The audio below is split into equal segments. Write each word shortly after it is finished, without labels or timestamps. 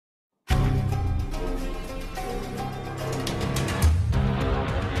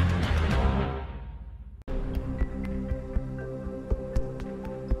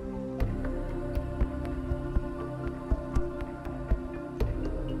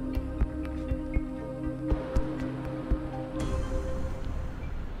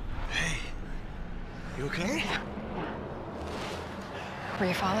okay? Were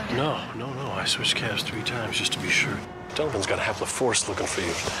you followed? No. I switched cabs 3 times just to be sure. Donovan's got half the force looking for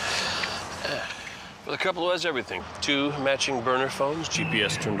you. For the couple who has everything. 2 matching burner phones,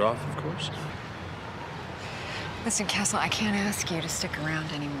 GPS turned off, of course. Listen, Castle, I can't ask you to stick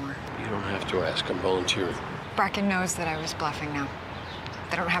around anymore. You don't have to ask. I'm volunteering. Bracken knows that I was bluffing now.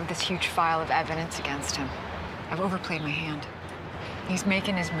 I don't have this huge file of evidence against him. I've overplayed my hand. He's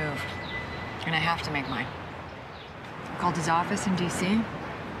making his move, and I have to make mine. I called his office in D.C.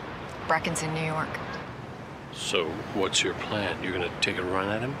 Bracken's in New York. So, what's your plan? You're gonna take a run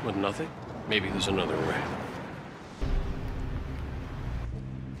at him with nothing? Maybe there's another way.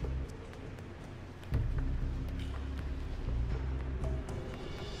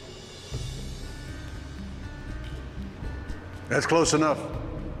 That's close enough.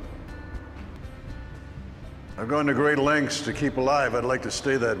 I've gone to great lengths to keep alive. I'd like to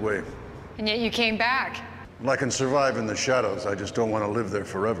stay that way. And yet you came back. Well, I can survive in the shadows. I just don't want to live there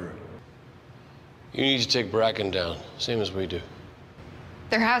forever. You need to take Bracken down, same as we do.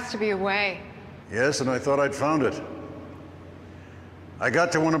 There has to be a way. Yes, and I thought I'd found it. I got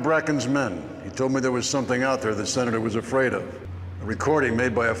to one of Bracken's men. He told me there was something out there the senator was afraid of. A recording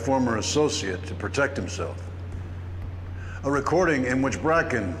made by a former associate to protect himself. A recording in which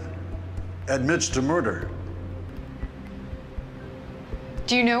Bracken admits to murder.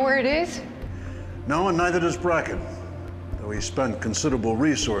 Do you know where it is? No, and neither does Bracken. Though he spent considerable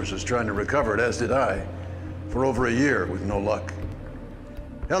resources trying to recover it, as did I, for over a year with no luck.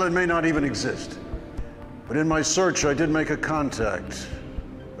 Hell, it may not even exist. But in my search, I did make a contact,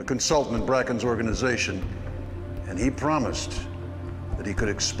 a consultant in Bracken's organization, and he promised that he could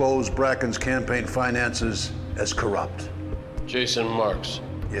expose Bracken's campaign finances as corrupt. Jason Marks.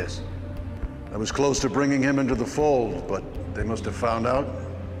 Yes. I was close to bringing him into the fold, but they must have found out,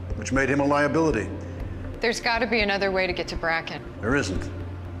 which made him a liability. There's got to be another way to get to Bracken. There isn't.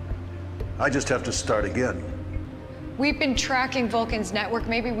 I just have to start again. We've been tracking Vulcan's network.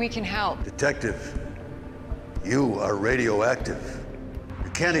 Maybe we can help. Detective, you are radioactive.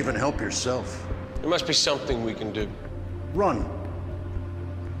 You can't even help yourself. There must be something we can do. Run.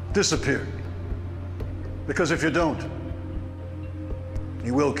 Disappear. Because if you don't,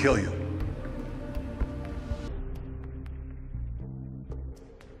 he will kill you.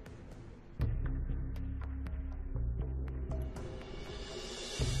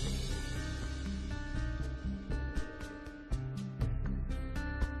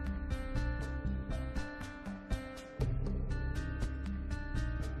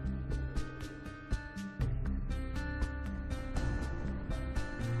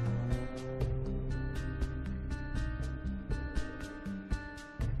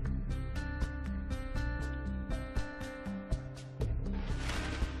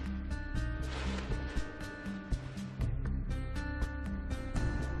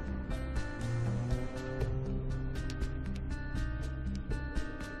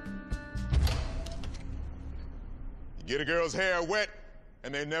 Get a girl's hair wet,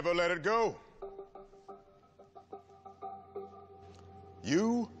 and they never let it go.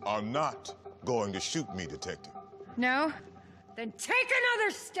 You are not going to shoot me, Detective. No? Then take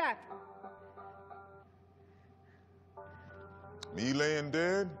another step! Me laying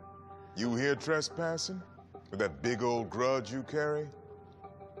dead? You here trespassing? With that big old grudge you carry?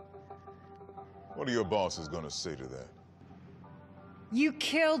 What are your bosses gonna say to that? You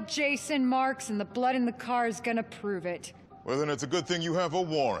killed Jason Marks, and the blood in the car is gonna prove it. Well, then it's a good thing you have a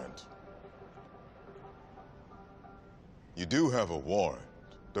warrant. You do have a warrant,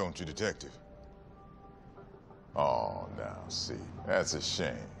 don't you, Detective? Oh, now, see, that's a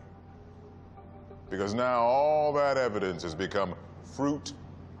shame. Because now all that evidence has become fruit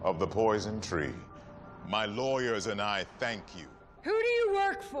of the poison tree. My lawyers and I thank you. Who do you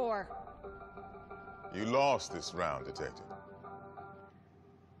work for? You lost this round, Detective.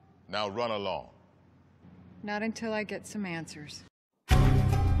 Now run along. Not until I get some answers.